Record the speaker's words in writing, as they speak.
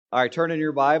All right, turn in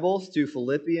your Bibles to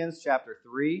Philippians chapter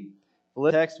 3.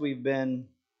 The text we've been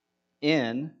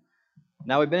in.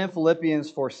 Now, we've been in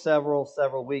Philippians for several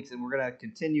weeks, and we're going to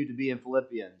continue to be in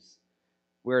Philippians.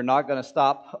 We're not going to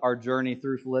stop our journey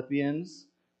through Philippians.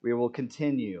 We will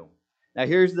continue. Now,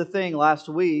 here's the thing. Last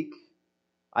week,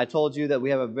 I told you that we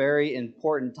have a very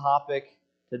important topic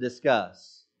to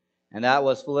discuss, and that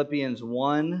was Philippians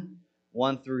 1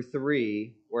 through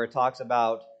 3, where it talks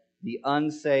about the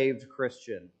unsaved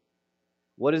Christian.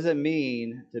 What does it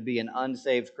mean to be an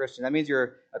unsaved Christian? That means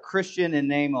you're a Christian in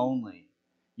name only.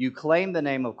 You claim the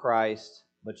name of Christ,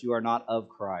 but you are not of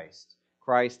Christ.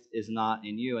 Christ is not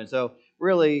in you. And so,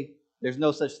 really, there's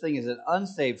no such thing as an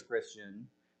unsaved Christian,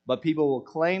 but people will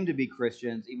claim to be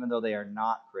Christians even though they are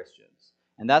not Christians.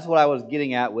 And that's what I was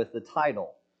getting at with the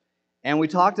title. And we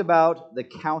talked about the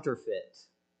counterfeit,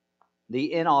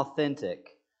 the inauthentic,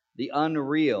 the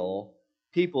unreal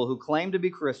people who claim to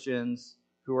be Christians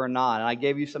who are not. And I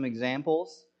gave you some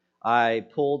examples. I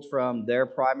pulled from their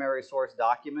primary source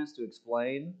documents to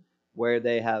explain where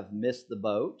they have missed the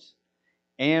boat.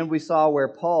 And we saw where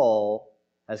Paul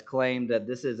has claimed that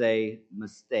this is a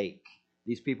mistake.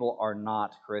 These people are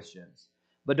not Christians.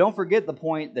 But don't forget the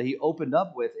point that he opened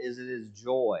up with is it is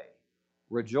joy.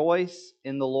 Rejoice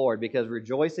in the Lord, because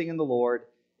rejoicing in the Lord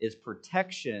is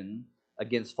protection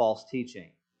against false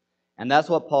teaching. And that's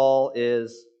what Paul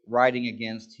is writing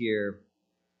against here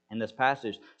in this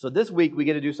passage. So this week we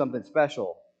get to do something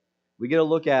special. We get to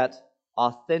look at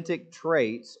authentic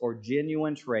traits or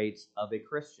genuine traits of a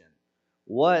Christian.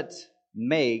 What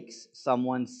makes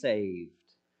someone saved?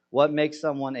 What makes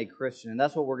someone a Christian? And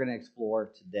that's what we're going to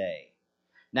explore today.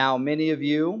 Now, many of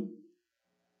you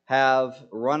have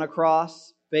run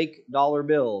across fake dollar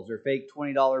bills or fake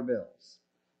 $20 bills.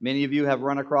 Many of you have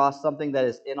run across something that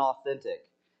is inauthentic.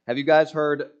 Have you guys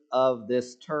heard of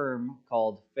this term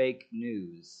called fake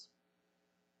news?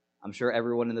 I'm sure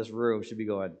everyone in this room should be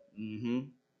going,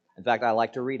 In fact, I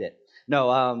like to read it.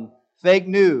 No, fake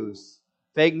news.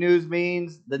 Fake news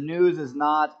means the news is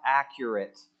not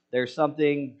accurate. There's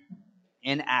something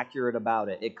inaccurate about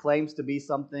it. It claims to be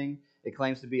something. It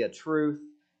claims to be a truth.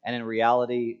 And in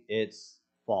reality, it's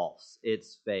false.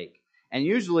 It's fake. And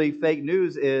usually fake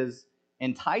news is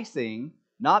enticing,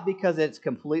 not because it's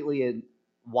completely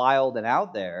wild and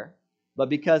out there, but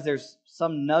because there's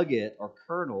some nugget or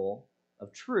kernel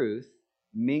of truth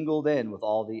mingled in with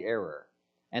all the error.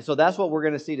 And so that's what we're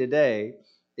going to see today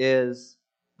is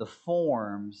the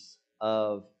forms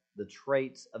of the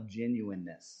traits of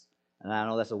genuineness. And I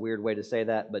know that's a weird way to say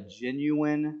that, but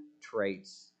genuine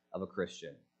traits of a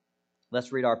Christian.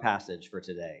 Let's read our passage for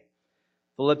today.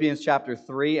 Philippians chapter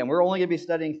 3, and we're only going to be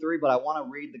studying 3, but I want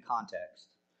to read the context.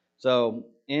 So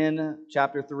in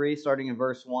chapter 3, starting in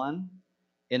verse 1,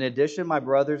 in addition, my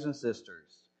brothers and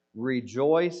sisters,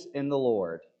 rejoice in the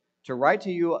Lord. To write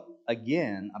to you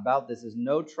again about this is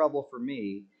no trouble for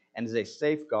me and is a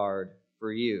safeguard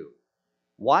for you.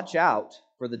 Watch out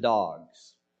for the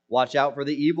dogs. Watch out for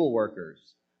the evil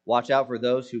workers. Watch out for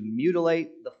those who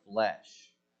mutilate the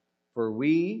flesh. For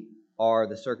we are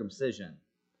the circumcision,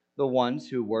 the ones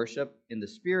who worship in the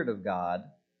Spirit of God,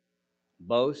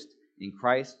 boast in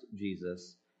Christ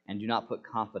Jesus, and do not put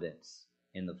confidence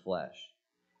in the flesh.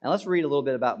 And let's read a little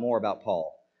bit more about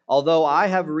Paul. Although I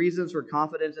have reasons for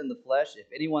confidence in the flesh, if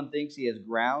anyone thinks he has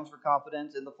grounds for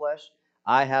confidence in the flesh,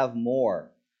 I have more.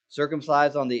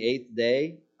 Circumcised on the 8th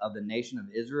day of the nation of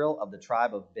Israel, of the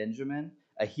tribe of Benjamin,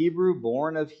 a Hebrew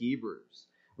born of Hebrews,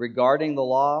 regarding the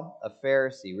law, a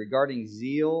Pharisee, regarding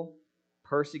zeal,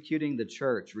 persecuting the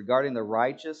church, regarding the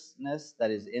righteousness that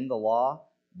is in the law,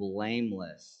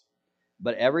 blameless.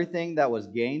 But everything that was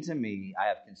gained to me, I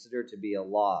have considered to be a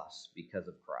loss because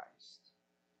of Christ.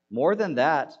 More than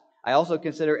that, I also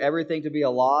consider everything to be a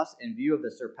loss in view of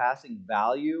the surpassing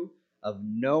value of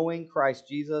knowing Christ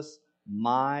Jesus,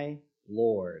 my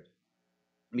Lord.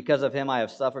 Because of him I have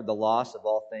suffered the loss of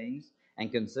all things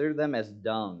and consider them as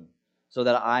dung, so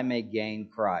that I may gain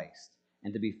Christ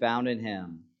and to be found in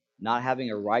him, not having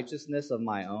a righteousness of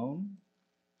my own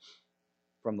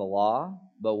from the law,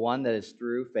 but one that is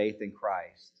through faith in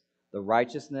Christ, the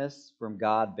righteousness from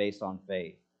God based on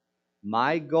faith.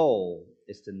 My goal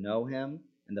is to know him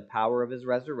and the power of his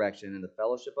resurrection and the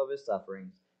fellowship of his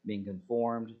sufferings, being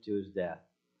conformed to his death,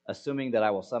 assuming that I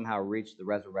will somehow reach the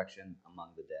resurrection among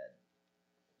the dead.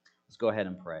 Let's go ahead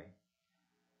and pray.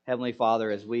 Heavenly Father,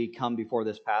 as we come before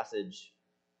this passage,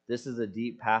 this is a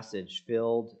deep passage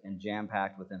filled and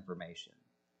jam-packed with information.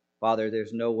 Father,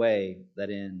 there's no way that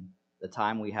in the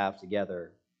time we have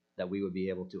together that we would be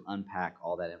able to unpack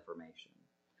all that information.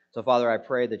 So, Father, I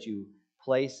pray that you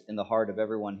place in the heart of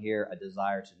everyone here a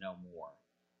desire to know more.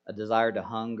 a desire to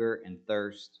hunger and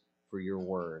thirst for your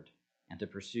word and to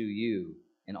pursue you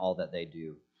in all that they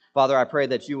do. Father, I pray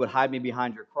that you would hide me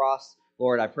behind your cross.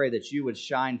 Lord, I pray that you would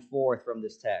shine forth from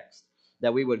this text,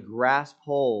 that we would grasp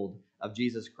hold of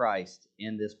Jesus Christ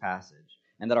in this passage,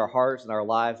 and that our hearts and our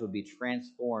lives would be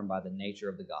transformed by the nature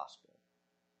of the gospel.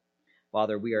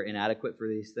 Father, we are inadequate for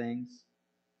these things,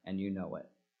 and you know it.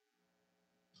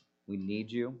 We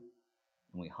need you,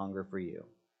 and we hunger for you.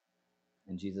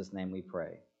 In Jesus' name we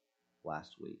pray.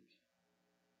 Last week.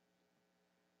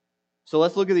 So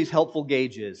let's look at these helpful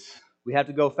gauges. We have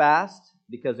to go fast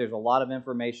because there's a lot of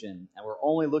information, and we're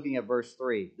only looking at verse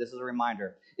 3. This is a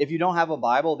reminder. If you don't have a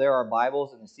Bible, there are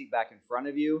Bibles in the seat back in front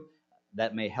of you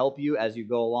that may help you as you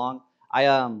go along. I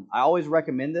always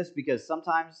recommend this because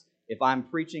sometimes if I'm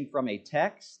preaching from a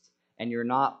text and you're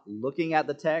not looking at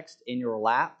the text in your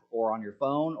lap or on your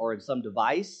phone or in some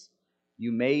device,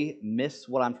 you may miss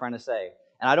what I'm trying to say.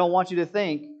 And I don't want you to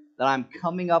think that I'm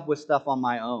coming up with stuff on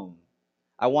my own.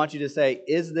 I want you to say,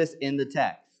 is this in the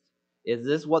text? Is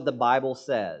this what the Bible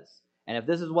says? And if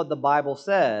this is what the Bible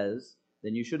says,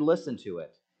 then you should listen to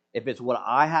it. If it's what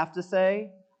I have to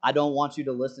say, I don't want you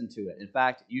to listen to it. In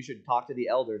fact, you should talk to the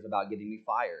elders about getting me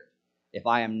fired if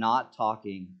I am not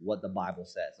talking what the Bible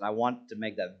says. And I want to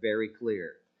make that very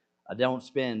clear. I don't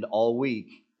spend all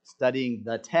week studying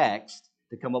the text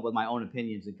to come up with my own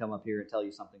opinions and come up here and tell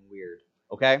you something weird.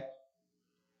 Okay?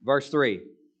 Verse 3.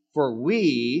 For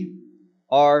we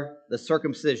are the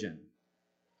circumcision.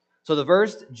 So the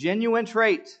first genuine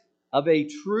trait of a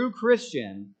true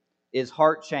Christian is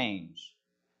heart change.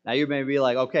 Now you may be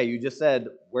like, okay, you just said,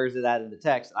 where's it at in the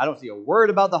text? I don't see a word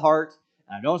about the heart,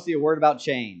 and I don't see a word about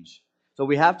change. So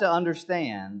we have to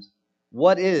understand,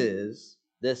 what is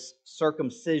this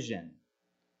circumcision?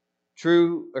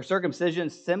 Circumcision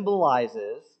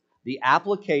symbolizes the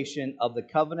application of the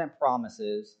covenant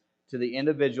promises to the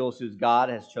individuals whose God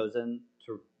has chosen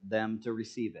them to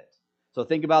receive it. So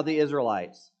think about the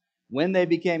Israelites. When they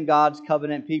became God's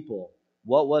covenant people,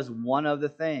 what was one of the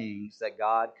things that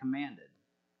God commanded?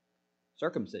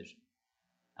 Circumcision.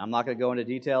 I'm not going to go into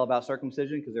detail about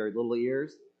circumcision because there are little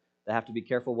ears that have to be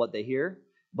careful what they hear.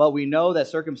 But we know that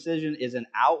circumcision is an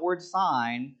outward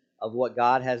sign of what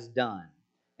God has done.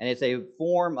 And it's a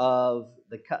form of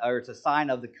it's a sign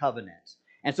of the covenant.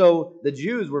 And so the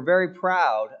Jews were very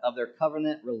proud of their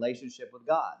covenant relationship with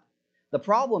God. The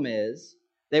problem is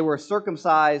they were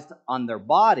circumcised on their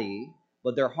body,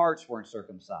 but their hearts weren't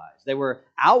circumcised. They were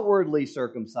outwardly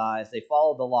circumcised. They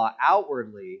followed the law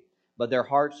outwardly, but their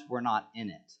hearts were not in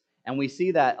it. And we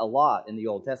see that a lot in the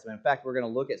Old Testament. In fact, we're going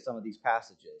to look at some of these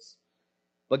passages.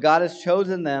 But God has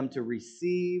chosen them to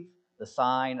receive the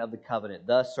sign of the covenant,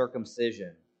 the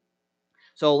circumcision.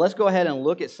 So let's go ahead and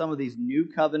look at some of these new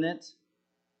covenant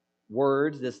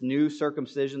words, this new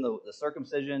circumcision, the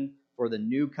circumcision for the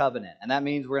new covenant. And that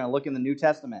means we're going to look in the New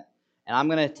Testament. And I'm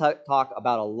going to talk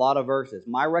about a lot of verses.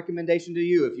 My recommendation to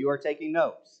you, if you are taking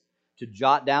notes, to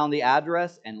jot down the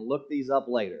address and look these up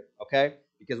later, okay?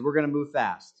 Because we're going to move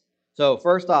fast. So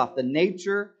first off, the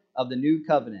nature of the new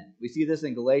covenant. We see this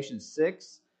in Galatians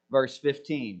 6, verse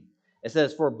 15. It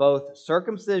says, for both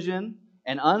circumcision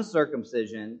and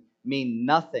uncircumcision mean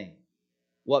nothing.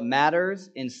 What matters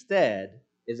instead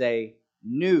is a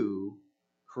new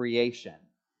creation.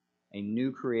 A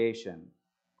new creation.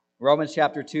 Romans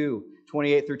chapter 2,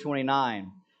 28 through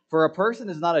 29. For a person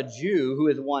is not a Jew who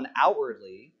is one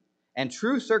outwardly, and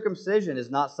true circumcision is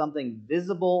not something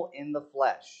visible in the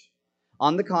flesh.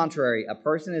 On the contrary, a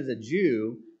person is a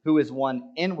Jew who is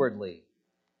one inwardly,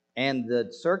 and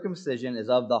the circumcision is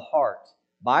of the heart,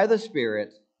 by the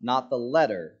Spirit, not the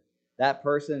letter. That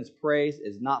person's praise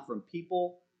is not from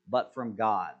people, but from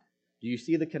God. Do you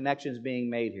see the connections being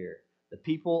made here? The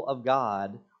people of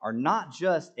God are not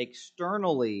just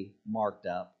externally marked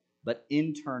up, but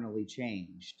internally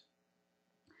changed.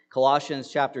 Colossians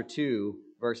chapter 2,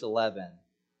 verse 11.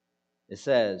 It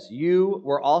says, you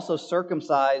were also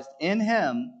circumcised in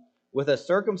him with a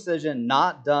circumcision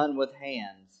not done with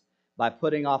hands, by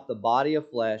putting off the body of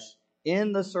flesh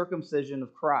in the circumcision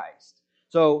of Christ.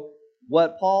 So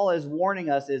what Paul is warning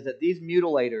us is that these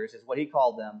mutilators, is what he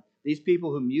called them, these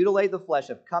people who mutilate the flesh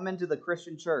have come into the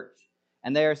Christian church.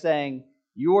 And they are saying,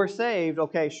 you are saved,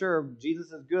 okay, sure,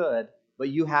 Jesus is good, but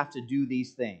you have to do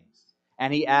these things.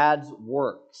 And he adds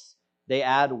works. They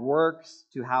add works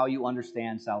to how you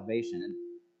understand salvation.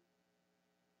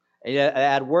 And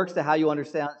add works to how you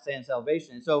understand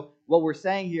salvation. And so what we're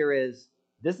saying here is,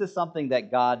 this is something that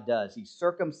God does. He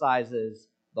circumcises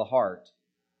the heart.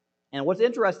 And what's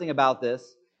interesting about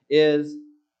this is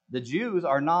the Jews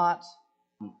are not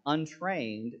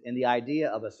untrained in the idea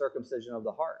of a circumcision of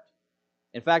the heart.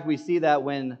 In fact, we see that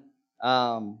when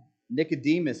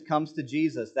Nicodemus comes to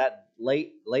Jesus that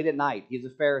late at night. He's a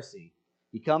Pharisee.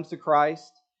 He comes to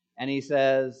Christ and he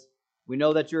says, "We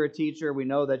know that you're a teacher. We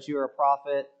know that you're a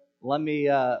prophet. What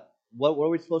are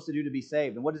we supposed to do to be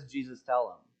saved?" And what does Jesus tell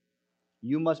him?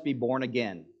 You must be born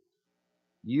again.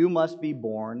 You must be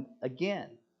born again.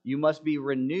 You must be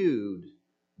renewed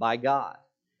by God.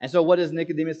 And so what does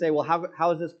Nicodemus say? Well,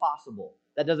 how is this possible?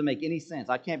 That doesn't make any sense.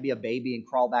 I can't be a baby and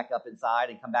crawl back up inside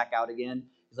and come back out again.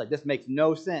 He's like, this makes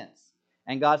no sense.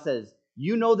 And God says,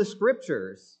 you know the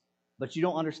scriptures, but you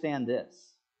don't understand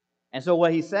this. And so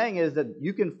what he's saying is that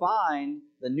you can find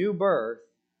the new birth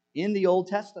in the Old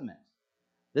Testament.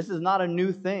 This is not a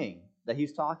new thing that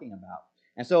he's talking about.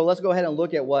 And so let's go ahead and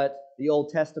look at what the Old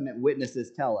Testament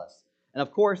witnesses tell us. And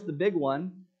of course, the big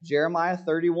one, Jeremiah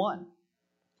 31.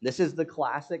 This is the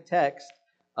classic text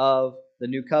of the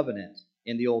New Covenant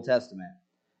in the Old Testament.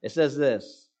 It says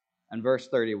this in verse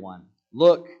 31.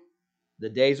 Look, the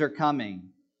days are coming.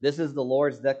 This is the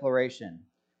Lord's declaration.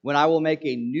 When I will make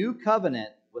a new covenant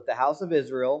with the house of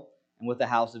Israel and with the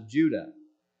house of Judah.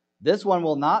 This one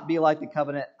will not be like the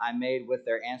covenant I made with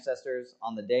their ancestors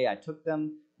on the day I took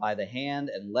them by the hand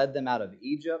and led them out of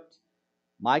Egypt.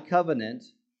 My covenant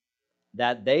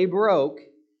that they broke,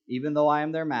 even though I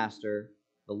am their master,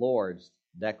 the Lord's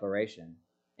declaration.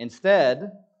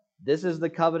 Instead, this is the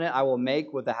covenant I will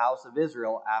make with the house of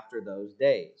Israel after those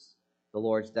days, the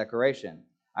Lord's declaration.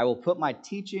 I will put my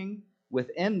teaching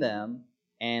within them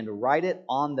and write it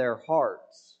on their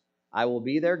hearts. I will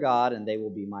be their God, and they will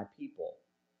be my people.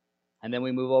 And then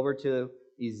we move over to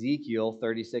Ezekiel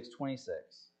 36:26.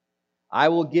 I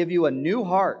will give you a new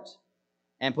heart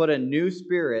and put a new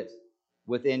spirit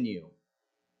within you.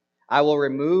 I will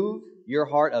remove your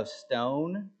heart of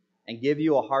stone and give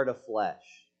you a heart of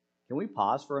flesh. Can we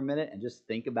pause for a minute and just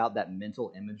think about that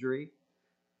mental imagery?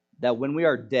 That when we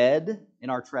are dead in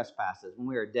our trespasses, when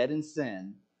we are dead in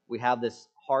sin, we have this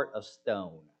heart of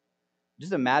stone.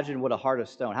 Just imagine what a heart of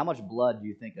stone, how much blood do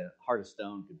you think a heart of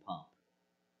stone could pump?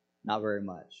 Not very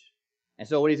much. And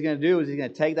so what he's going to do is he's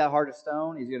going to take that heart of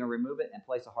stone, he's going to remove it and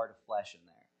place a heart of flesh in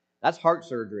there. That's heart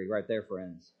surgery right there,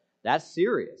 friends. That's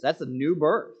serious. That's a new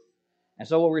birth. And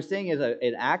so what we're seeing is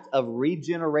an act of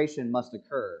regeneration must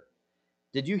occur.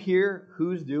 Did you hear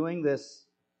who's doing this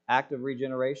act of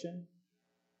regeneration?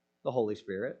 The Holy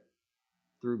Spirit,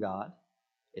 through God.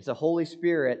 It's a Holy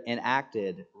Spirit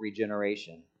enacted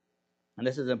regeneration. And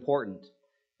this is important.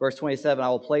 Verse 27, I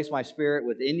will place my spirit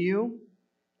within you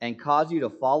and cause you to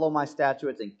follow my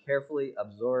statutes and carefully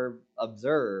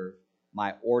observe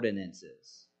my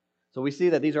ordinances. So we see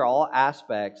that these are all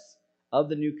aspects of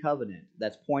the new covenant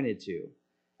that's pointed to.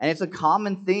 And it's a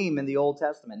common theme in the Old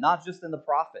Testament, not just in the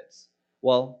prophets.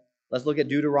 Well, let's look at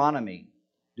Deuteronomy.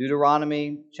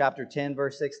 Deuteronomy chapter 10,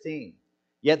 verse 16.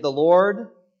 Yet the Lord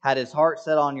had his heart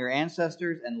set on your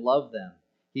ancestors and loved them.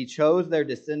 He chose their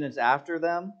descendants after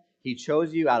them. He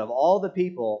chose you out of all the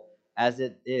people as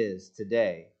it is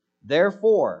today.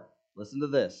 Therefore, listen to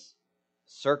this,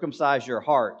 circumcise your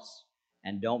hearts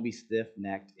and don't be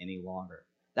stiff-necked any longer.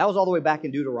 That was all the way back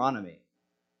in Deuteronomy.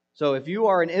 So if you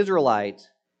are an Israelite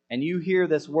and you hear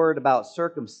this word about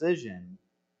circumcision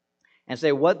and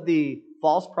say what the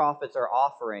false prophets are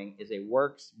offering is a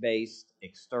works-based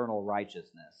external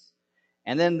righteousness.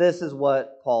 And then this is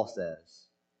what Paul says.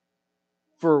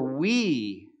 For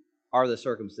we are the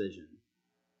circumcision.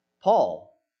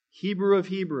 Paul, Hebrew of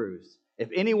Hebrews. If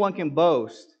anyone can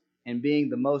boast in being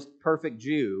the most perfect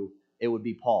Jew, it would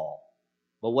be Paul.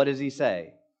 But what does he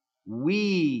say?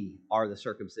 We are the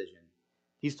circumcision.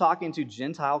 He's talking to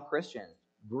Gentile Christians,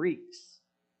 Greeks.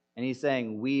 And he's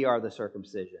saying, we are the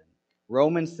circumcision.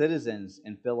 Roman citizens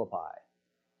in Philippi.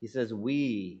 He says,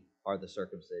 we are the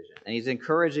circumcision. And he's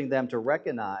encouraging them to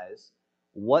recognize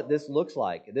what this looks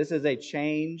like. This is a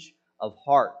change of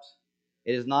heart.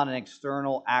 It is not an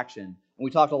external action. And we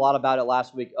talked a lot about it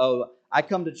last week. Oh, I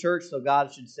come to church, so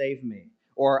God should save me.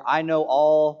 Or I know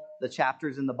all the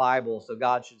chapters in the Bible, so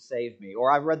God should save me.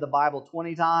 Or I've read the Bible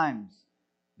 20 times,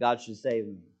 God should save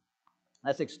me.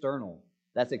 That's external.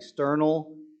 That's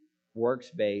external,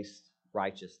 works-based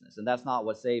righteousness. And that's not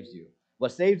what saves you.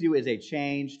 What saves you is a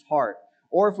changed heart.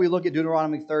 Or if we look at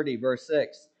Deuteronomy 30, verse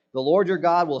 6, the Lord your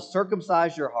God will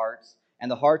circumcise your hearts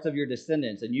and the hearts of your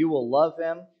descendants, and you will love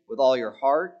him with all your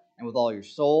heart and with all your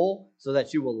soul, so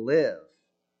that you will live.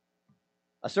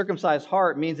 A circumcised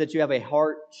heart means that you have a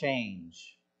heart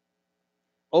change.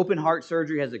 Open heart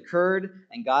surgery has occurred,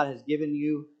 and God has given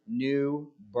you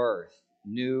new birth,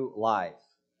 new life.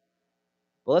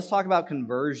 But let's talk about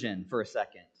conversion for a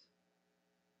second.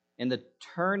 In the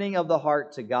turning of the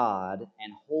heart to God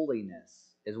and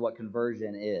holiness is what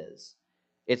conversion is.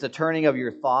 It's a turning of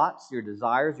your thoughts, your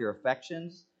desires, your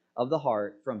affections of the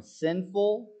heart from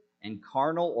sinful and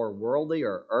carnal or worldly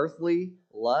or earthly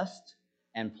lust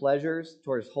and pleasures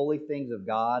towards holy things of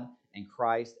God and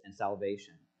Christ and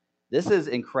salvation. This is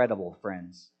incredible,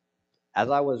 friends. As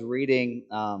I was reading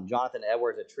Jonathan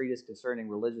Edwards, a treatise concerning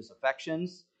religious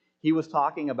affections, he was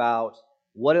talking about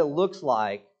what it looks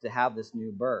like to have this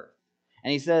new birth.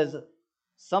 And he says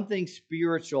something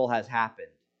spiritual has happened,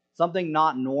 something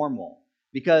not normal.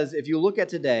 Because if you look at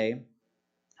today,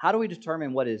 how do we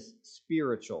determine what is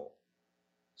spiritual?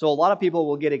 So a lot of people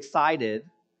will get excited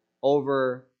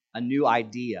over a new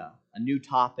idea, a new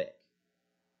topic.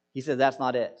 He said that's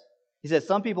not it. He said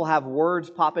some people have words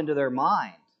pop into their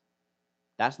mind.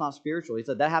 That's not spiritual. He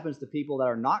said that happens to people that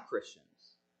are not Christians.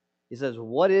 He says,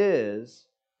 what is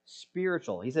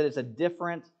spiritual? He said it's a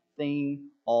different thing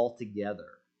altogether.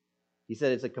 He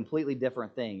said it's a completely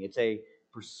different thing. It's a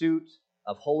pursuit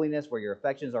of holiness where your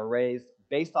affections are raised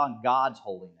based on God's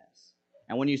holiness.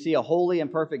 And when you see a holy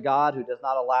and perfect God who does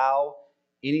not allow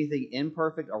anything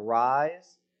imperfect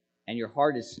arise, and your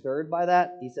heart is stirred by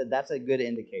that, he said that's a good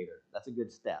indicator. That's a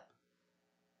good step.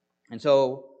 And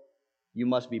so you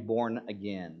must be born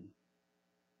again.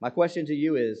 My question to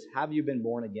you is, have you been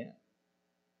born again?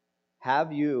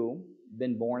 Have you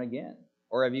been born again?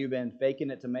 Or have you been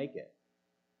faking it to make it?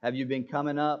 Have you been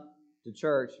coming up to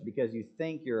church because you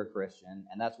think you're a Christian,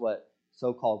 and that's what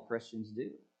so-called Christians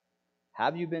do?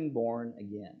 Have you been born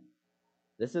again?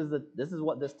 This is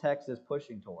what this text is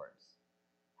pushing towards.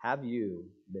 Have you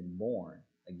been born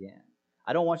again?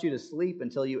 I don't want you to sleep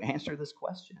until you answer this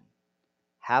question.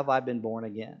 Have I been born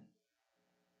again?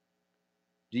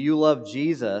 Do you love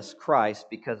Jesus Christ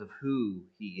because of who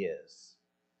He is?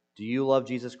 Do you love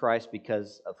Jesus Christ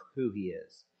because of who He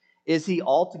is? Is He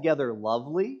altogether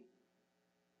lovely?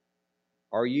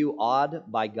 Are you awed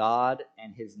by God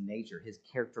and His nature, His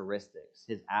characteristics,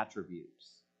 His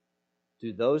attributes?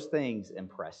 Do those things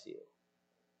impress you?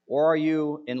 Or are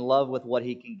you in love with what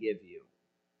He can give you?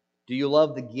 Do you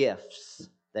love the gifts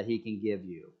that He can give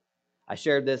you? I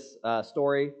shared this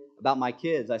story about my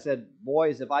kids. I said,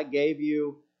 boys, if I gave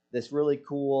you this really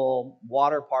cool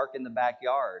water park in the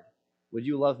backyard, would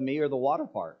you love me or the water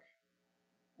park?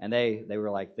 And they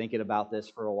were like thinking about this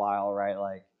for a while, right?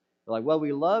 They're like, well,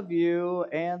 we love you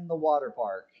and the water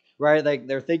park, right?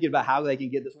 They're thinking about how they can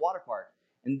get this water park.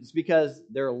 And it's because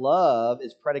their love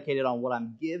is predicated on what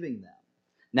I'm giving them.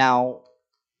 Now,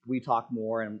 we talked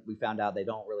more and we found out they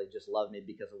don't really just love me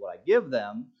because of what I give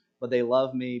them, but they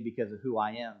love me because of who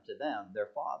I am to them, their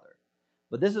Father.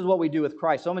 But this is what we do with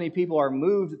Christ. So many people are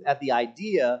moved at the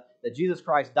idea that Jesus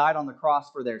Christ died on the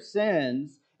cross for their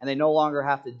sins, and they no longer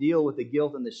have to deal with the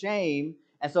guilt and the shame.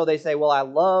 And so they say, well, I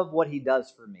love what He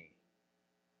does for me.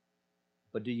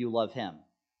 But do you love Him?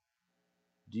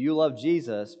 Do you love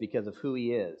Jesus because of who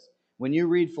He is? When you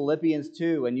read Philippians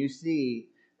 2 and you see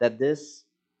that this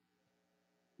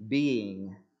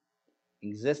being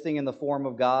existing in the form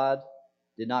of God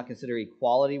did not consider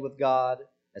equality with God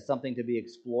as something to be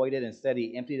exploited. Instead,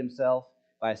 He emptied Himself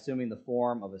by assuming the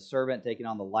form of a servant, taking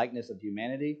on the likeness of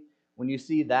humanity. When you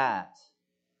see that,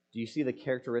 do you see the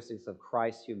characteristics of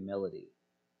Christ's humility?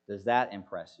 Does that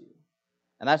impress you?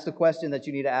 And that's the question that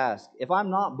you need to ask. If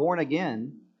I'm not born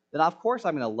again, then of course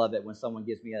I'm going to love it when someone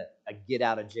gives me a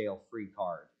get-out-of-jail-free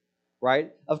card,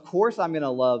 right? Of course I'm going to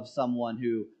love someone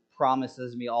who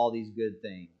promises me all these good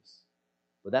things.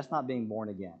 But that's not being born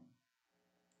again.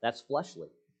 That's fleshly.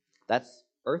 That's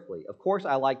earthly. Of course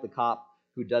I like the cop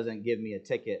who doesn't give me a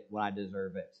ticket when I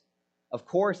deserve it. Of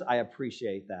course I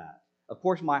appreciate that. Of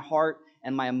course my heart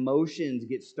and my emotions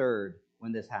get stirred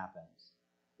when this happens.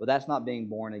 But that's not being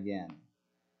born again.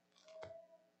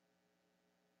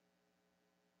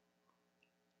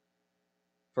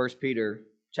 1 Peter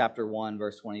chapter 1,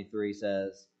 verse 23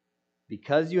 says,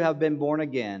 because you have been born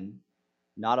again,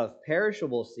 not of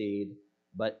perishable seed,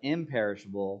 but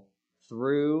imperishable,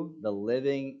 through the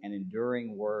living and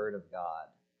enduring Word of God.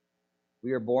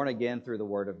 We are born again through the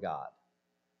Word of God.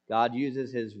 God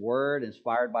uses His Word,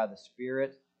 inspired by the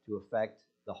Spirit, to affect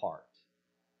the heart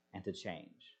and to change.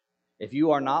 If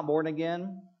you are not born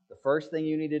again, the first thing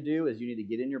you need to do is you need to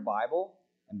get in your Bible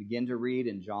and begin to read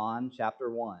in John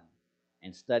chapter 1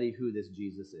 and study who this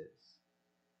Jesus is.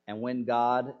 And when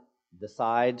God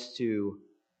decides to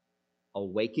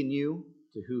awaken you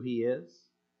to who He is,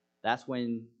 that's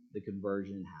when the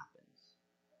conversion happens.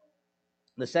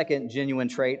 The second genuine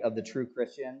trait of the true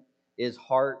Christian is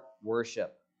heart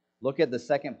worship. Look at the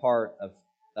second part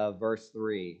of verse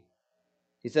 3.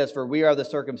 He says, for we are the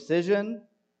circumcision.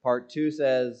 Part 2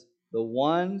 says, the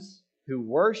ones who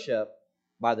worship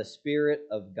by the Spirit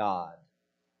of God.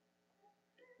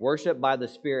 Worship by the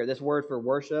Spirit. This word for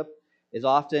worship is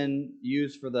often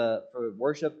used for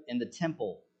worship in the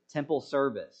temple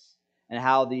service, and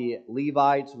how the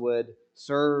Levites would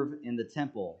serve in the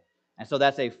temple. And so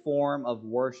that's a form of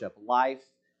worship, life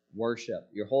worship.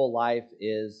 Your whole life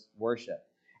is worship.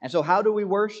 And so how do we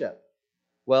worship?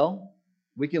 Well,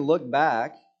 we can look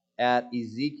back at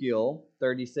Ezekiel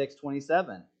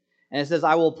 36:27. And it says,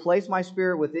 I will place my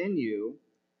spirit within you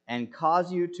and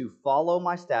cause you to follow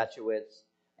my statutes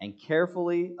and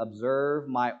carefully observe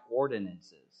my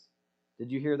ordinances.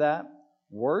 Did you hear that?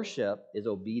 Worship is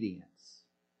obedience.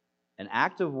 An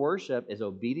act of worship is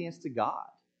obedience to God.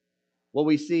 What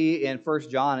we see in 1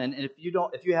 John, and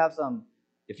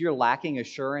if you're lacking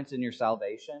assurance in your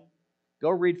salvation,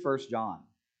 go read 1 John.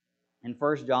 In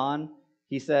 1 John,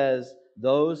 he says,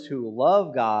 those who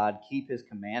love God keep his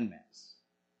commandments.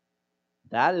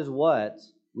 That is what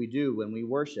we do when we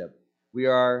worship. We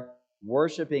are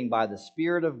worshiping by the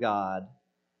Spirit of God,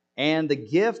 and the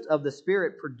gift of the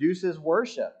Spirit produces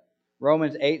worship.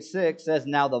 Romans 8:6 says,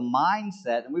 now the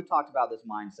mindset, and we've talked about this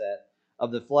mindset,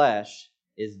 of the flesh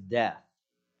is death.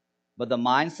 But the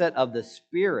mindset of the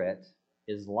Spirit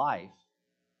is life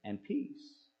and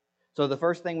peace. So the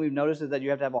first thing we've noticed is that you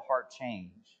have to have a heart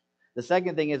change. The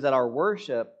second thing is that our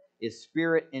worship is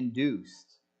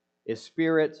Spirit-induced, is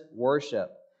Spirit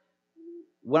worship.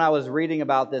 When I was reading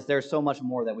about this, there's so much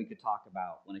more that we could talk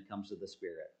about when it comes to the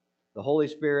Spirit. The Holy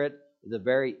Spirit is a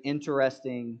very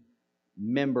interesting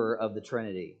member of the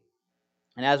Trinity.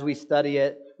 And as we study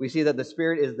it, we see that the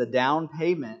Spirit is the down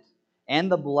payment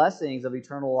and the blessings of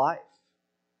eternal life,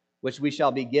 which we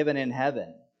shall be given in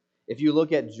heaven. If you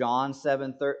look at John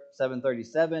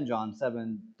 7:37, John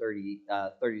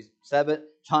 7:37,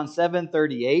 John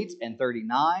 7:38 and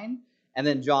 39, and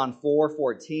then John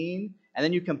 4:14, and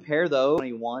then you compare those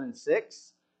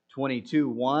 21:6,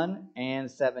 22:1, and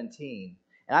 17.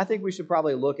 And I think we should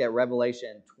probably look at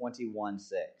Revelation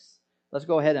 21:6. Let's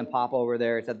go ahead and pop over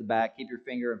there. It's at the back. Keep your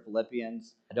finger in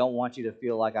Philippians. I don't want you to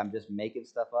feel like I'm just making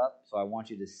stuff up, so I want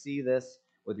you to see this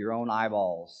with your own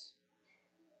eyeballs.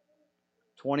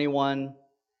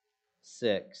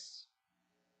 21:6.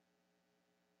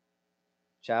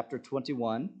 Chapter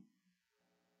 21.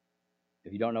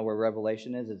 If you don't know where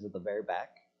Revelation is, it's at the very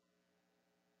back.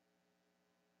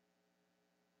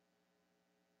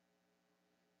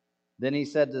 Then he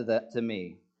said to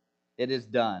me, it is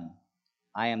done.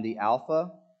 I am the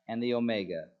Alpha and the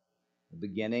Omega, the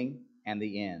beginning and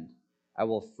the end. I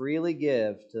will freely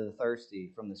give to the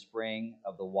thirsty from the spring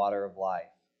of the water of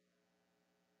life.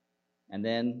 And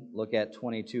then look at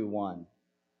 22:1.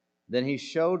 Then he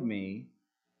showed me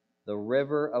the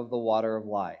river of the water of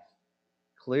life,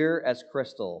 clear as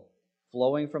crystal,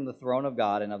 flowing from the throne of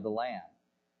God and of the Lamb.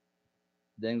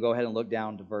 Then go ahead and look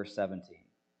down to verse 17.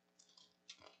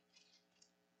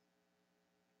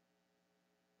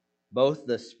 Both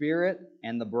the Spirit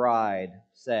and the bride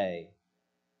say,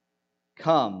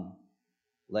 come.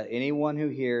 Let anyone who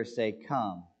hears say,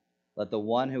 come. Let the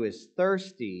one who is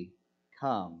thirsty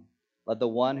come. Let the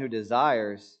one who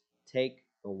desires take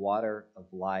the water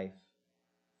of life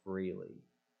freely.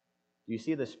 Do you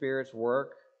see the Spirit's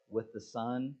work with the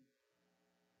Son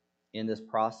in this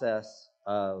process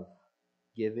of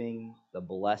giving the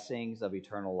blessings of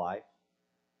eternal life?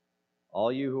 All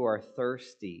you who are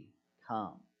thirsty,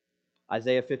 come.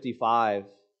 Isaiah 55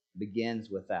 begins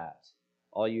with that.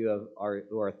 All you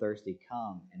who are thirsty,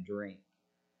 come and drink.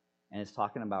 And it's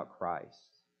talking about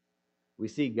Christ. We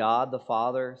see God the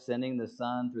Father sending the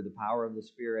Son through the power of the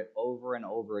Spirit over and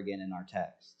over again in our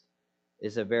text.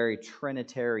 It's a very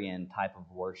Trinitarian type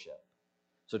of worship.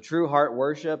 So true heart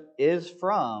worship is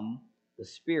from the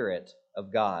Spirit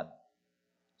of God.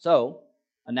 So,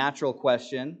 a natural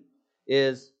question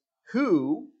is,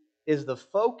 who is the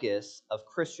focus of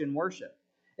Christian worship?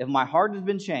 If my heart has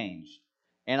been changed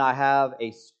and I have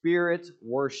a Spirit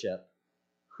worship,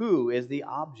 who is the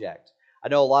object? I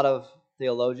know a lot of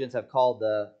theologians have called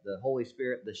the Holy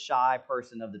Spirit the shy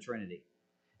person of the Trinity.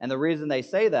 And the reason they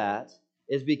say that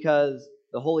is because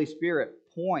the Holy Spirit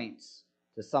points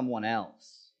to someone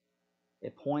else.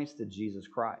 It points to Jesus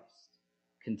Christ.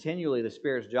 Continually, the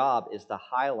Spirit's job is to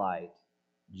highlight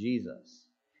Jesus.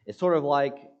 It's sort of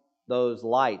like those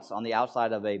lights on the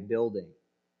outside of a building.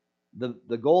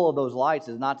 The goal of those lights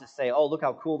is not to say, oh, look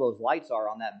how cool those lights are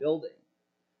on that building.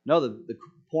 No, the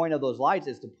point of those lights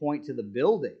is to point to the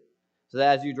building. So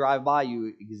that as you drive by,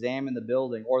 you examine the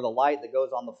building, or the light that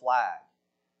goes on the flag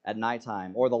at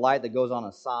nighttime, or the light that goes on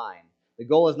a sign. The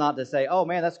goal is not to say, oh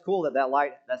man, that's cool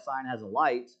that sign has a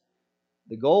light.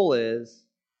 The goal is,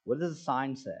 what does the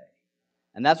sign say?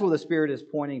 And that's what the Spirit is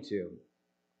pointing to.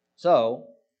 So,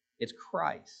 it's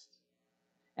Christ.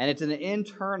 And it's an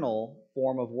internal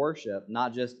form of worship,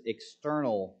 not just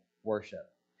external worship.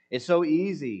 It's so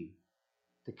easy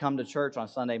to come to church on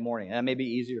Sunday morning. And that may be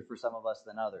easier for some of us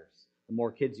than others. The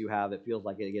more kids you have, it feels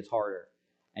like it gets harder.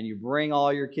 And you bring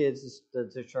all your kids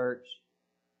to church,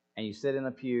 and you sit in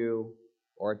a pew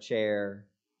or a chair,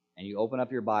 and you open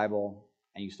up your Bible,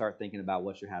 and you start thinking about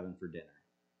what you're having for dinner.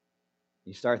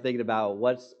 You start thinking about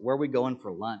where are we going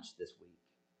for lunch this week?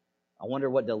 I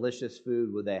wonder what delicious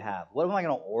food would they have. What am I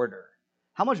going to order?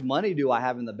 How much money do I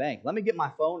have in the bank? Let me get my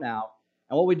phone out.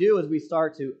 And what we do is we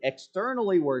start to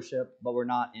externally worship, but we're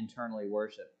not internally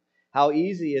worship. How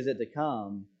easy is it to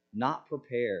come not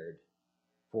prepared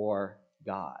for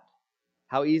God?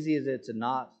 How easy is it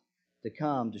to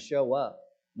come, to show up,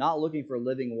 not looking for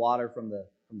living water from the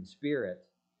Spirit,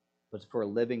 but for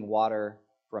living water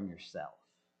from yourself?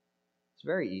 It's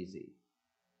very easy.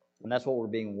 And that's what we're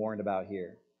being warned about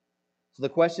here. So the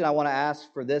question I want to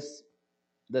ask for this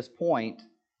point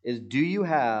is, do you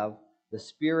have the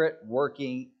Spirit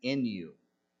working in you?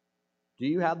 Do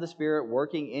you have the Spirit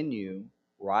working in you,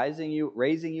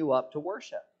 raising you up to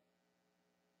worship?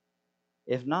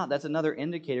 If not, that's another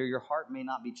indicator your heart may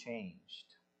not be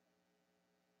changed.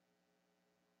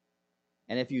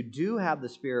 And if you do have the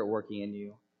Spirit working in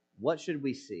you, what should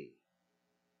we see?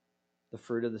 The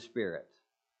fruit of the Spirit.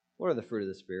 What are the fruit of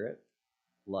the Spirit?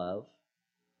 Love,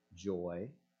 joy,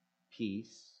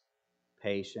 peace,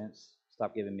 patience.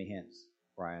 Stop giving me hints,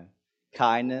 Brian.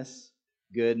 Kindness,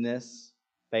 goodness,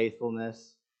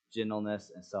 faithfulness,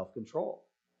 gentleness, and self-control.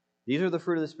 These are the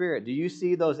fruit of the Spirit. Do you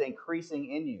see those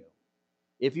increasing in you?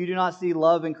 If you do not see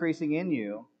love increasing in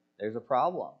you, there's a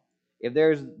problem. If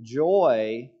there's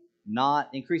joy not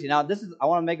increasing. Now, I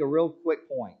want to make a real quick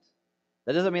point.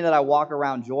 That doesn't mean that I walk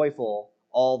around joyful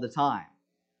all the time.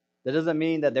 That doesn't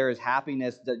mean that there is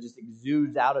happiness that just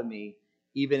exudes out of me,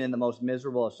 even in the most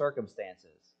miserable of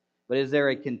circumstances. But is there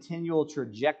a continual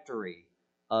trajectory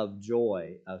of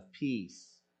joy, of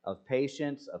peace, of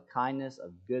patience, of kindness,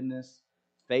 of goodness,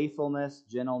 faithfulness,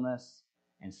 gentleness,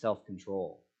 and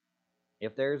self-control?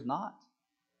 If there's not,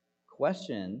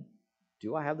 question,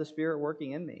 do I have the Spirit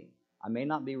working in me? I may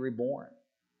not be reborn.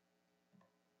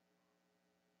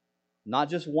 Not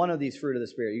just one of these fruit of the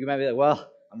Spirit. You might be like, well,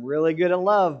 I'm really good at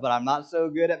love, but I'm not so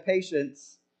good at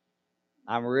patience.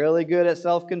 I'm really good at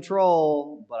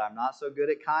self-control, but I'm not so good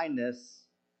at kindness.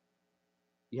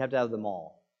 You have to have them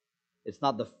all. It's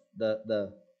not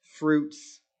the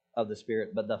fruits of the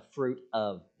Spirit, but the fruit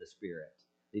of the Spirit.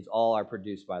 These all are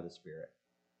produced by the Spirit.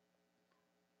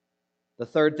 The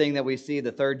third thing that we see,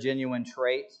 the third genuine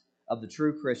trait of the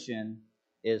true Christian,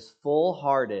 is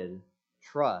full-hearted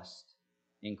trust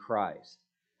in Christ.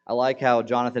 I like how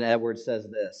Jonathan Edwards says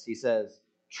this. He says,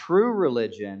 true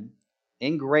religion,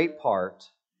 in great part,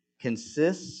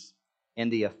 consists in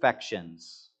the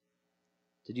affections.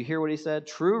 Did you hear what he said?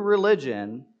 True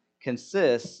religion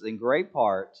consists in great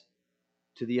part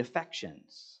to the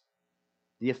affections.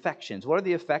 The affections. What are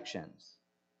the affections?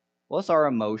 Well, it's our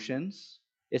emotions.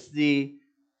 It's the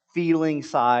feeling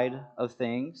side of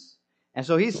things. And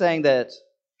so he's saying that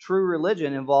true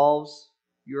religion involves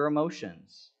your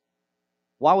emotions.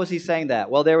 Why was he saying that?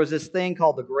 Well, there was this thing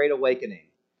called the Great Awakening.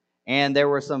 And there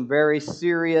were some very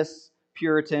serious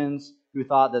Puritans who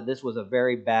thought that this was a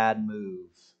very bad move.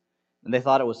 And they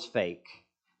thought it was fake.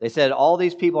 They said all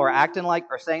these people are acting like,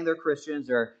 are saying they're Christians,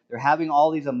 they're having all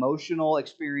these emotional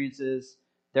experiences.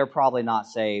 They're probably not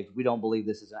saved. We don't believe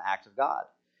this is an act of God.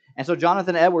 And so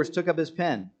Jonathan Edwards took up his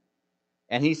pen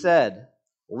and he said,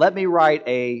 let me write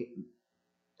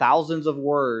thousands of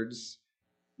words,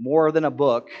 more than a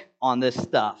book, on this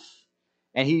stuff.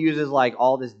 And he uses like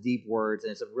all this deep words,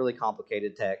 and it's a really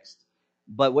complicated text.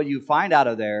 But what you find out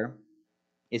of there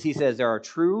is he says there are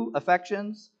true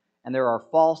affections and there are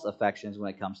false affections when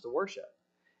it comes to worship.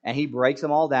 And he breaks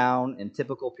them all down in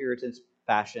typical Puritan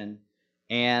fashion.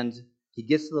 And he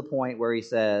gets to the point where he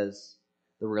says,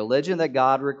 the religion that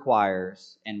God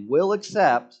requires and will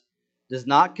accept does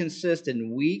not consist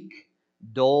in weak,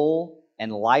 dull,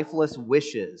 and lifeless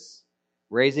wishes,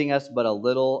 raising us but a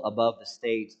little above the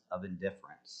state of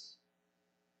indifference.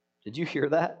 Did you hear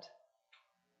that?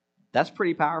 That's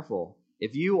pretty powerful.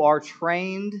 If you are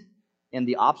trained in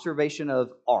the observation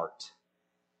of art,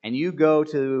 and you go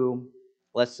to,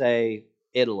 let's say,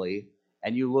 Italy,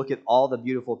 and you look at all the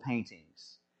beautiful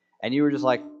paintings, and you were just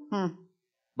like,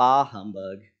 bah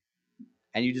humbug,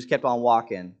 and you just kept on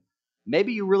walking,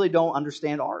 maybe you really don't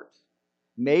understand art.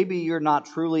 Maybe you're not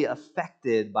truly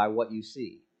affected by what you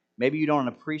see. Maybe you don't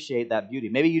appreciate that beauty.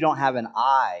 Maybe you don't have an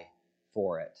eye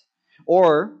for it.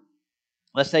 Or,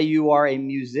 let's say you are a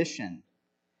musician,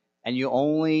 and you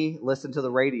only listen to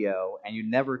the radio and you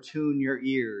never tune your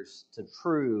ears to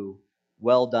true,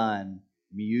 well done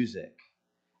music,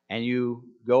 and you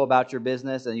go about your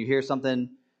business and you hear something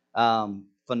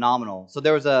phenomenal. So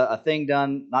there was a thing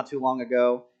done not too long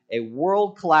ago, a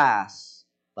world-class,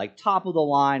 like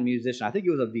top-of-the-line musician. I think it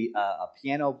was a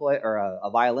piano player or a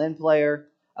violin player.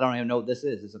 I don't even know what this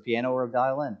is. It's a piano or a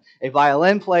violin. A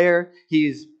violin player.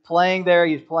 He's playing there.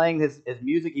 He's playing his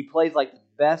music. He plays like the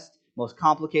best, most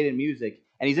complicated music.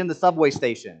 And he's in the subway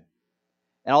station.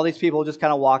 And all these people just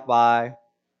kind of walk by,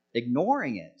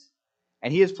 ignoring it.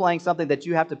 And he is playing something that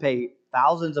you have to pay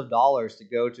thousands of dollars to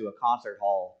go to a concert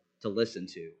hall to listen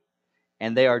to.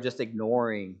 And they are just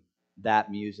ignoring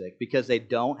that music because they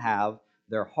don't have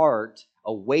their heart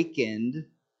awakened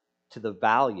to the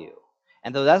value.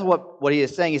 And so that's what he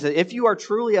is saying. He said, if you are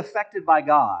truly affected by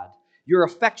God, your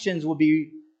affections will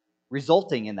be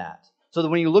resulting in that. So that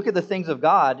when you look at the things of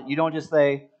God, you don't just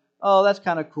say, oh, that's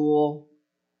kind of cool.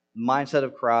 Mindset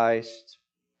of Christ,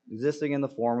 existing in the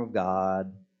form of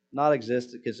God, not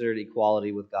considered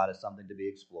equality with God as something to be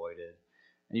exploited.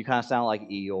 And you kind of sound like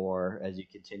Eeyore as you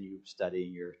continue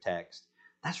studying your text.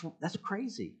 That's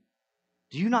crazy.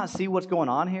 Do you not see what's going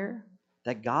on here?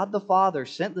 That God the Father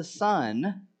sent the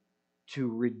Son to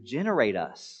regenerate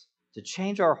us, to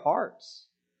change our hearts,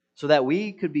 so that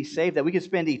we could be saved, that we could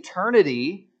spend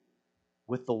eternity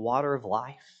with the water of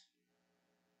life.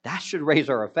 That should raise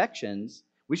our affections.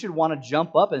 We should want to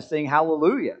jump up and sing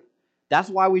hallelujah. That's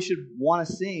why we should want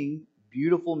to sing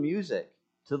beautiful music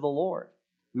to the Lord.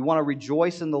 We want to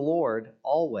rejoice in the Lord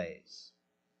always.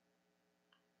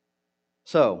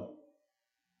 So,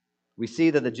 we see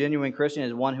that the genuine Christian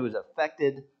is one who is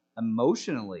affected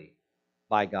emotionally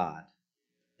by God.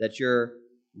 That your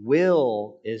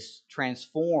will is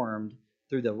transformed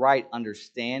through the right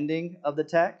understanding of the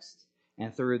text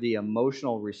and through the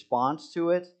emotional response to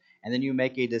it, and then you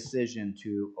make a decision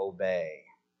to obey.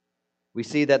 We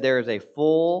see that there is a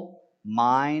full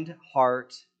mind,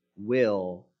 heart,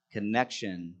 will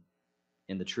connection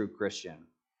in the true Christian.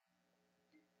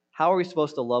 How are we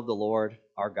supposed to love the Lord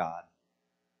our God?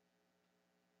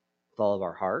 With all of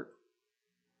our heart,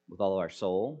 with all of our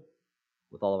soul,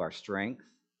 with all of our strength,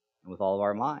 and with all of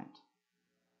our mind.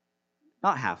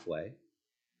 Not halfway.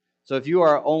 So if you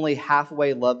are only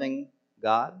halfway loving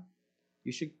God,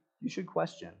 you should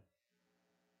question.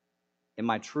 Am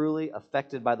I truly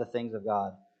affected by the things of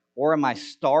God? Or am I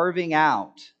starving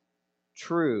out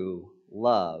true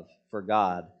love for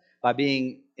God by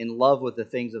being in love with the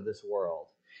things of this world?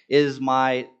 Is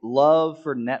my love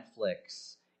for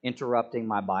Netflix interrupting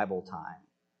my Bible time?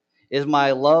 Is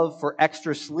my love for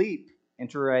extra sleep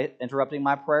interrupting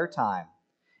my prayer time?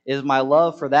 Is my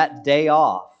love for that day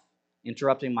off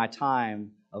interrupting my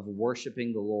time of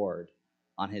worshiping the Lord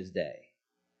on His day?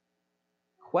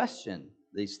 Question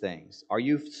these things. Are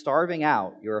you starving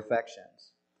out your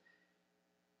affections?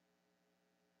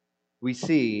 We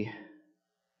see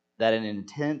that an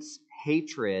intense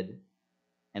hatred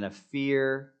and a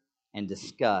fear and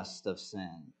disgust of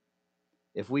sin.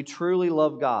 If we truly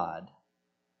love God,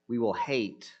 we will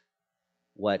hate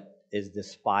what is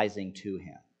despising to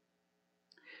Him.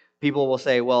 People will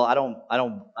say, well, I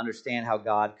don't understand how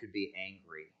God could be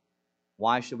angry.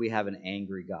 Why should we have an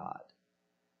angry God?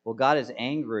 Well, God is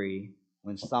angry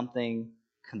when something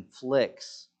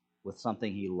conflicts with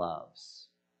something He loves.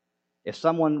 If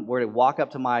someone were to walk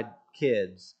up to my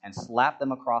kids and slap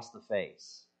them across the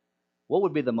face, what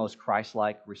would be the most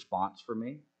Christ-like response for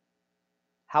me?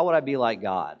 How would I be like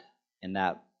God in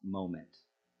that moment?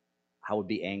 I would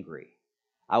be angry.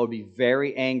 I would be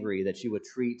very angry that you would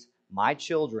treat my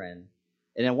children.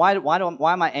 And then why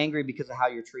am I angry because of how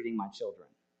you're treating my children?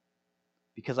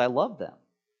 Because I love them.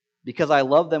 Because I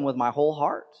love them with my whole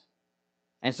heart.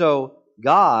 And so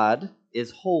God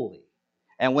is holy.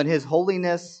 And when His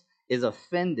holiness is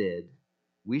offended,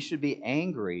 we should be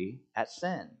angry at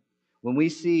sin. When we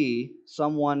see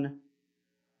someone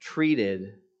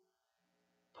treated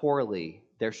poorly,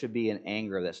 there should be an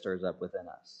anger that stirs up within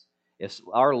us. If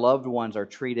our loved ones are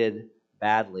treated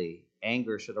badly,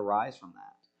 anger should arise from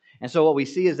that. And so what we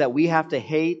see is that we have to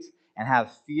hate and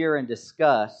have fear and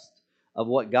disgust of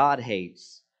what God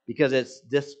hates because it's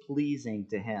displeasing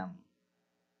to Him.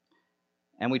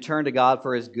 And we turn to God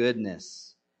for His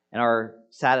goodness and our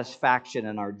satisfaction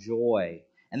and our joy.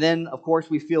 And then, of course,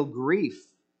 we feel grief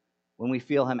when we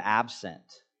feel Him absent.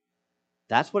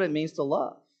 That's what it means to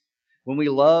love. When we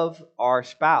love our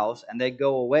spouse and they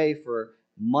go away for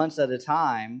months at a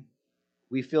time,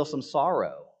 we feel some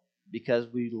sorrow because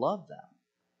we love them.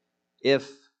 If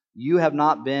you have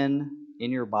not been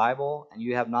in your Bible and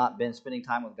you have not been spending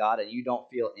time with God and you don't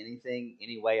feel anything,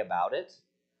 any way about it,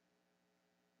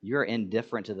 you're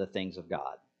indifferent to the things of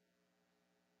God.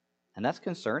 And that's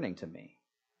concerning to me.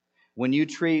 When you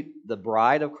treat the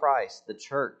bride of Christ, the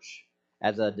church,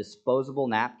 as a disposable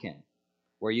napkin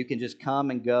where you can just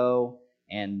come and go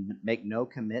and make no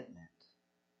commitment,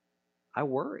 I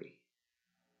worry.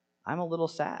 I'm a little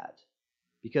sad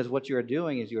because what you are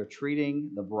doing is you are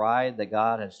treating the bride that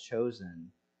God has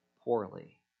chosen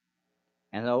poorly.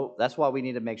 And that's why we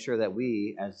need to make sure that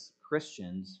we, as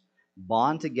Christians,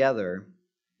 bond together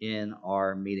in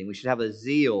our meeting. We should have a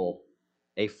zeal,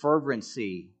 a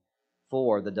fervency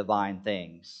for the divine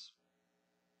things.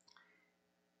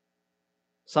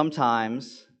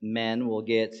 Sometimes men will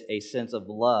get a sense of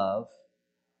love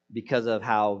because of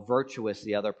how virtuous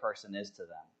the other person is to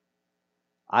them.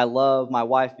 I love my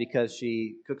wife because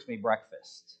she cooks me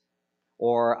breakfast.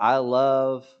 Or I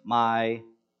love my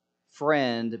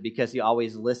friend because he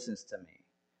always listens to me.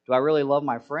 Do I really love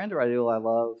my friend, or do I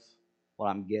love what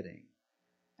I'm getting?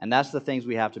 And that's the things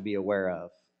we have to be aware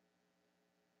of.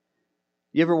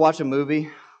 You ever watch a movie?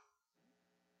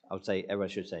 I would say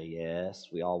everybody should say yes.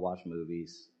 We all watch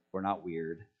movies. We're not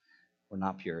weird. We're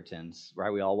not Puritans,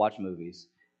 right? We all watch movies.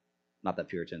 Not that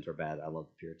Puritans are bad. I love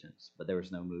the Puritans, but there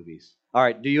was no movies. All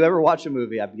right. Do you ever watch a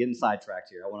movie? I'm getting sidetracked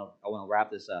here. I want to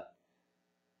wrap this up.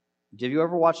 Did you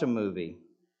ever watch a movie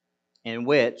in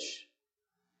which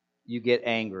you get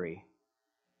angry?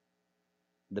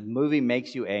 The movie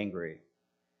makes you angry.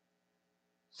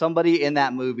 Somebody in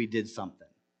that movie did something.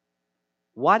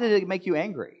 Why did it make you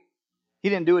angry? He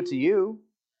didn't do it to you.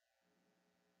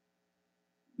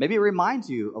 Maybe it reminds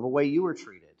you of a way you were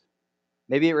treated.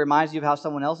 Maybe it reminds you of how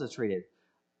someone else is treated.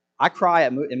 I cry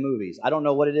in movies. I don't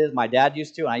know what it is. My dad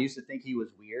used to, and I used to think he was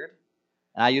weird.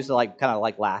 And I used to kind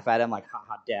of laugh at him, like,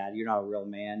 "Ha, Dad, you're not a real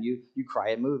man. You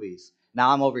cry at movies." Now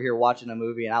I'm over here watching a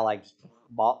movie, and I just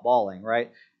bawling,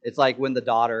 right? It's like when the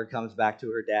daughter comes back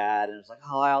to her dad, and it's like,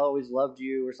 "Oh, I always loved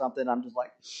you," or something. I'm just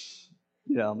like,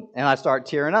 and I start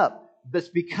tearing up. But it's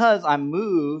because I'm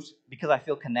moved, because I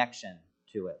feel connection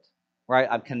to it, right?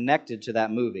 I'm connected to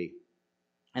that movie.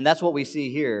 And that's what we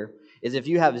see here, is if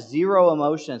you have zero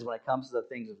emotions when it comes to the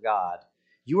things of God,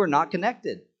 you are not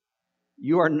connected.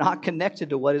 You are not connected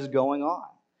to what is going on.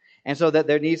 And so that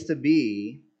there needs to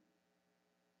be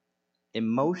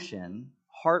emotion,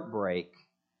 heartbreak,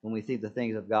 when we see the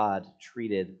things of God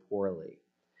treated poorly.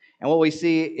 And what we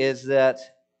see is that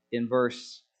in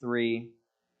verse 3,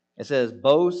 it says,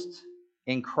 "Boast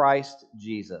in Christ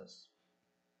Jesus,"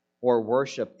 or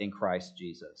worship in Christ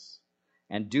Jesus,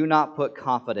 "and do not put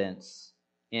confidence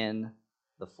in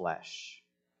the flesh."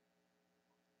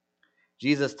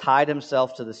 Jesus tied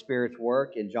himself to the Spirit's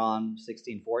work in John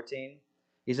 16:14.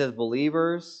 He says,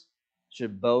 believers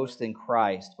should boast in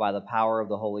Christ by the power of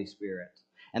the Holy Spirit.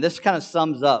 And this kind of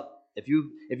sums up, if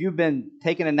you've been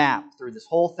taking a nap through this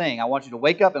whole thing, I want you to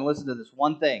wake up and listen to this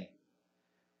one thing.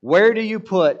 Where do you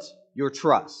put your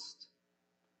trust?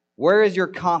 Where is your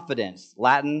confidence?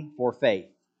 Latin for faith.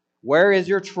 Where is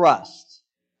your trust?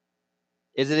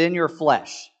 Is it in your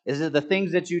flesh? Is it the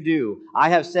things that you do? I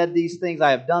have said these things.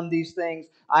 I have done these things.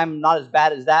 I'm not as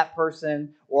bad as that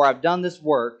person. Or I've done this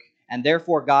work, and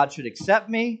therefore God should accept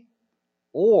me.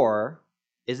 Or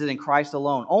is it in Christ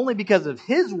alone? Only because of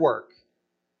His work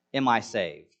am I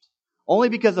saved. Only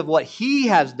because of what He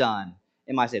has done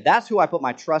am I saved. That's who I put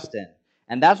my trust in.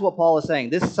 And that's what Paul is saying.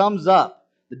 This sums up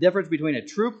the difference between a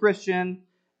true Christian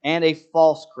and a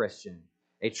false Christian.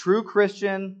 A true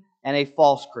Christian and a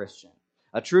false Christian.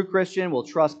 A true Christian will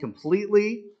trust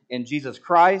completely in Jesus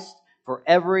Christ for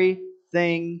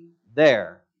everything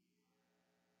there.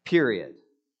 Period.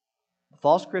 A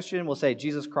false Christian will say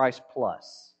Jesus Christ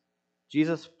plus.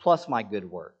 Jesus plus my good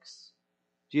works.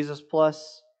 Jesus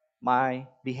plus my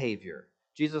behavior.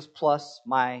 Jesus plus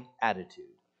my attitude.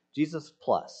 Jesus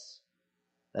plus.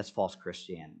 That's false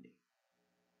Christianity.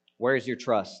 Where is your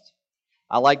trust?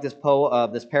 I like this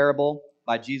parable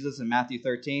by Jesus in Matthew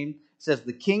 13. It says,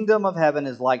 "The kingdom of heaven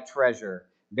is like treasure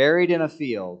buried in a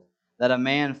field that a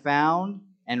man found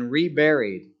and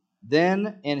reburied.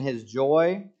 Then in his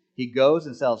joy he goes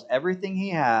and sells everything he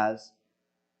has.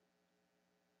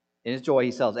 In his joy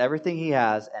he sells everything he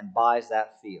has and buys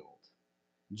that field."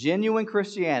 Genuine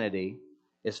Christianity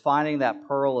is finding that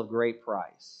pearl of great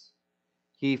price.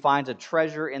 He finds a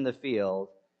treasure in the field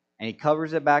and he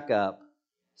covers it back up,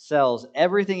 sells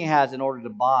everything he has in order to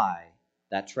buy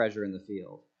that treasure in the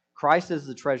field. Christ is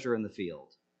the treasure in the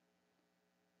field.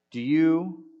 Do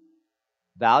you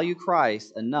value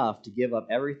Christ enough to give up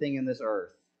everything in this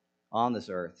earth, on this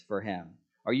earth, for Him?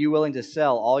 Are you willing to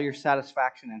sell all your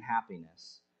satisfaction and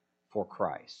happiness for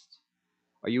Christ?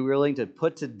 Are you willing to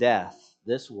put to death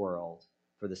this world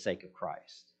for the sake of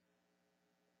Christ?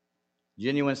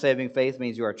 Genuine saving faith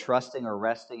means you are trusting or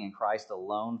resting in Christ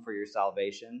alone for your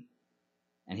salvation,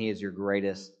 and He is your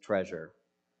greatest treasure.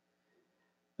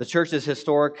 The church's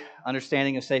historic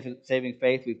understanding of saving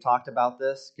faith, we've talked about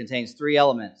this, contains three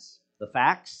elements. The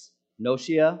facts,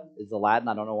 gnosia is the Latin.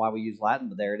 I don't know why we use Latin,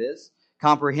 but there it is.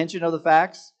 Comprehension of the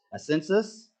facts,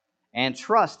 assensus, and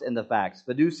trust in the facts,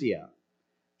 fiducia.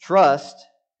 Trust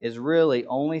is really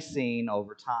only seen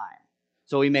over time.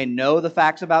 So we may know the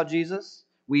facts about Jesus.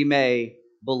 We may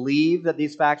believe that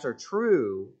these facts are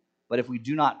true, but if we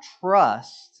do not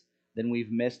trust, then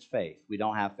we've missed faith. We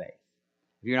don't have faith.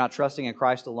 If you're not trusting in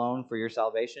Christ alone for your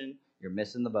salvation, you're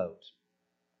missing the boat.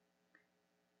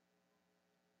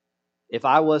 If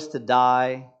I was to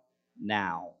die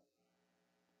now,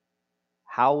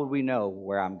 how would we know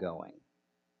where I'm going?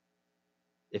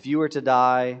 If you were to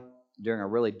die during a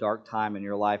really dark time in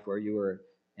your life where you were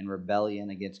in rebellion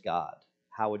against God,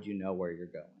 how would you know where you're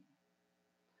going?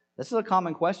 This is a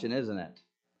common question, isn't it?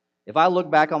 If I look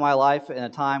back on my life in a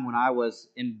time when I was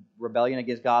in rebellion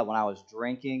against God, when I was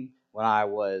drinking, when I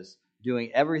was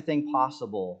doing everything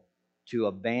possible to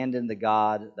abandon the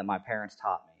God that my parents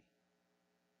taught me,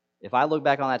 if I look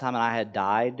back on that time and I had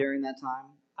died during that time,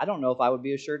 I don't know if I would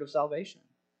be assured of salvation.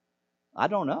 I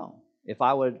don't know if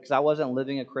I would, because I wasn't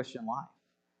living a Christian life.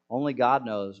 Only God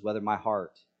knows whether my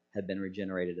heart had been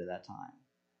regenerated at that time.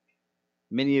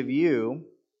 Many of you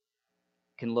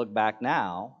can look back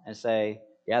now and say,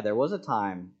 yeah, there was a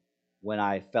time when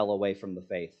I fell away from the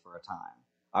faith for a time.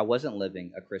 I wasn't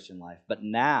living a Christian life, but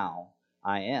now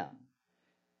I am.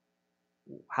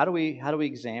 How do we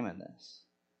examine this?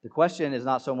 The question is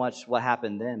not so much what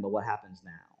happened then, but what happens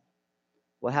now.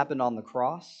 What happened on the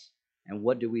cross, and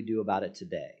what do we do about it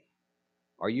today?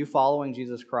 Are you following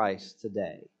Jesus Christ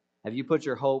today? Have you put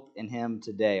your hope in Him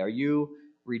today? Are you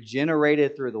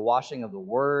regenerated through the washing of the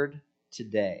Word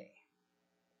today?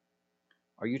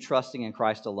 Are you trusting in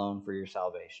Christ alone for your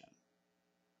salvation?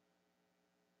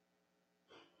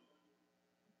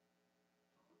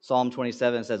 Psalm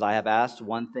 27 says, I have asked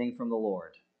one thing from the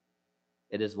Lord.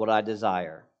 It is what I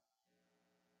desire,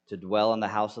 to dwell in the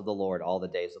house of the Lord all the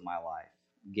days of my life,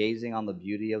 gazing on the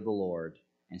beauty of the Lord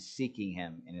and seeking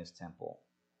Him in His temple.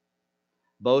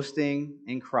 Boasting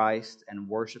in Christ and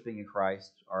worshiping in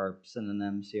Christ are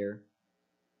synonyms here.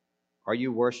 Are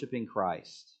you worshiping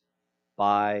Christ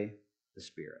by the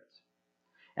Spirit?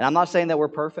 And I'm not saying that we're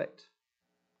perfect.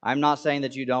 I'm not saying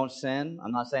that you don't sin.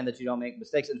 I'm not saying that you don't make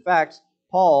mistakes. In fact,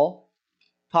 Paul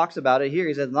talks about it here.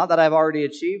 He says, not that I've already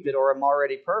achieved it or am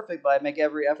already perfect, but I make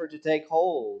every effort to take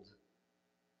hold.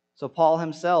 So Paul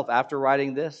himself, after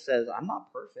writing this, says, I'm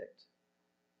not perfect,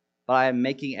 but I am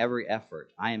making every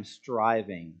effort. I am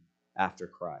striving after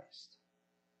Christ.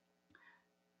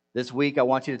 This week, I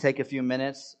want you to take a few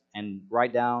minutes and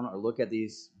write down or look at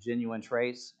these genuine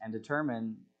traits and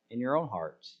determine in your own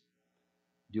heart,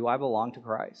 do I belong to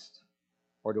Christ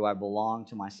or do I belong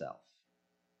to myself?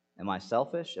 Am I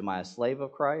selfish? Am I a slave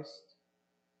of Christ?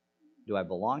 Do I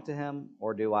belong to Him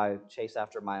or do I chase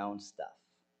after my own stuff?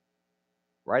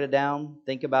 Write it down,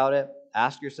 think about it,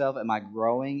 ask yourself, am I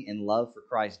growing in love for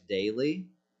Christ daily?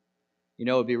 You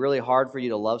know, it would be really hard for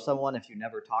you to love someone if you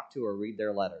never talk to or read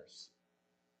their letters.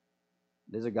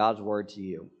 These are God's word to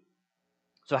you.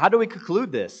 So how do we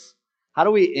conclude this? How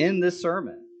do we end this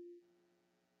sermon?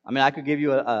 I mean, I could give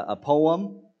you a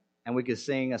poem and we could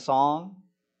sing a song,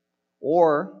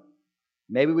 or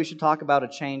maybe we should talk about a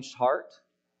changed heart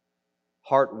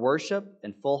worship,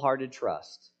 and full-hearted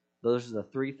trust. Those are the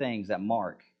three things that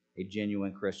mark a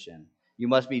genuine Christian. You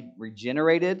must be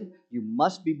regenerated. You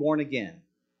must be born again.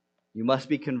 You must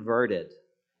be converted.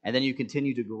 And then you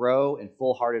continue to grow in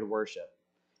full-hearted worship.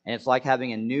 And it's like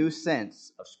having a new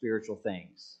sense of spiritual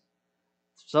things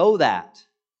so that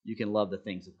you can love the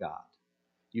things of God.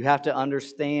 You have to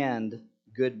understand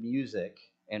good music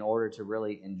in order to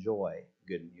really enjoy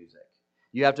good music.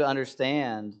 You have to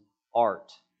understand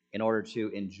art in order to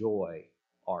enjoy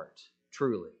art,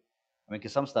 truly. I mean,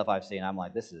 because some stuff I've seen, I'm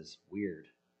like, this is weird,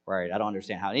 right? I don't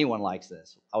understand how anyone likes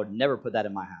this. I would never put that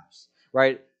in my house,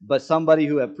 right? But somebody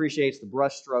who appreciates the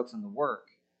brush strokes and the work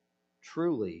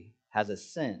truly has a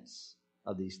sense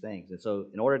of these things. And so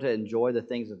in order to enjoy the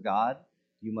things of God,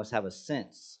 you must have a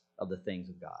sense of the things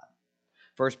of God.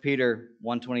 1 Peter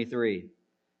 1:23,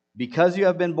 because you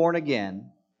have been born again,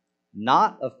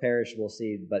 not of perishable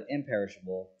seed, but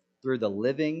imperishable, through the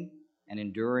living and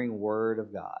enduring Word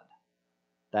of God.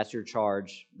 That's your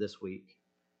charge this week.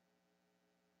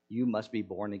 You must be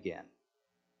born again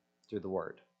through the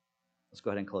Word. Let's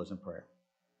go ahead and close in prayer.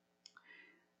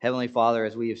 Heavenly Father,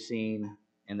 as we have seen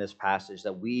in this passage,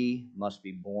 that we must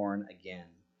be born again.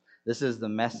 This is the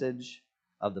message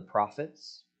of the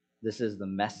prophets. This is the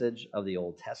message of the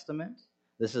Old Testament.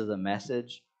 This is the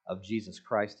message of Jesus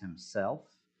Christ himself.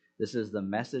 This is the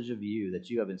message of you that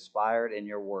you have inspired in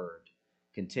your word,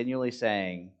 continually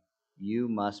saying, you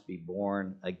must be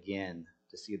born again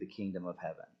to see the kingdom of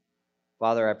heaven.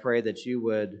 Father, I pray that you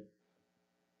would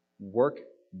work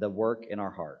the work in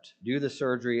our heart. Do the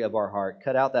surgery of our heart.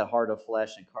 Cut out that heart of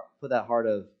flesh and cut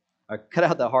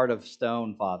out the heart of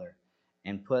stone, Father,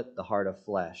 and put the heart of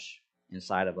flesh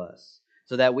inside of us,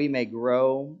 so that we may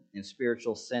grow in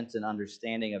spiritual sense and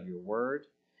understanding of your word,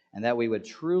 and that we would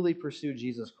truly pursue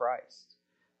Jesus Christ,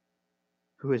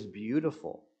 who is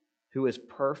beautiful, who is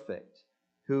perfect,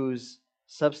 whose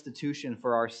substitution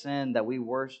for our sin that we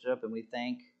worship and we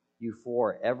thank you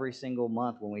for every single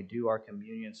month when we do our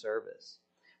communion service.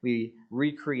 We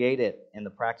recreate it in the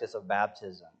practice of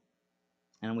baptism.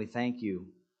 And we thank you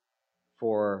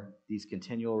for these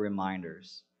continual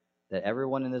reminders that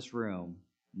everyone in this room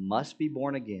must be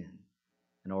born again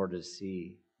in order to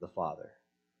see the Father.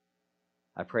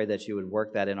 I pray that you would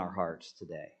work that in our hearts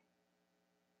today.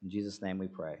 In Jesus' name we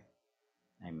pray.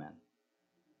 Amen.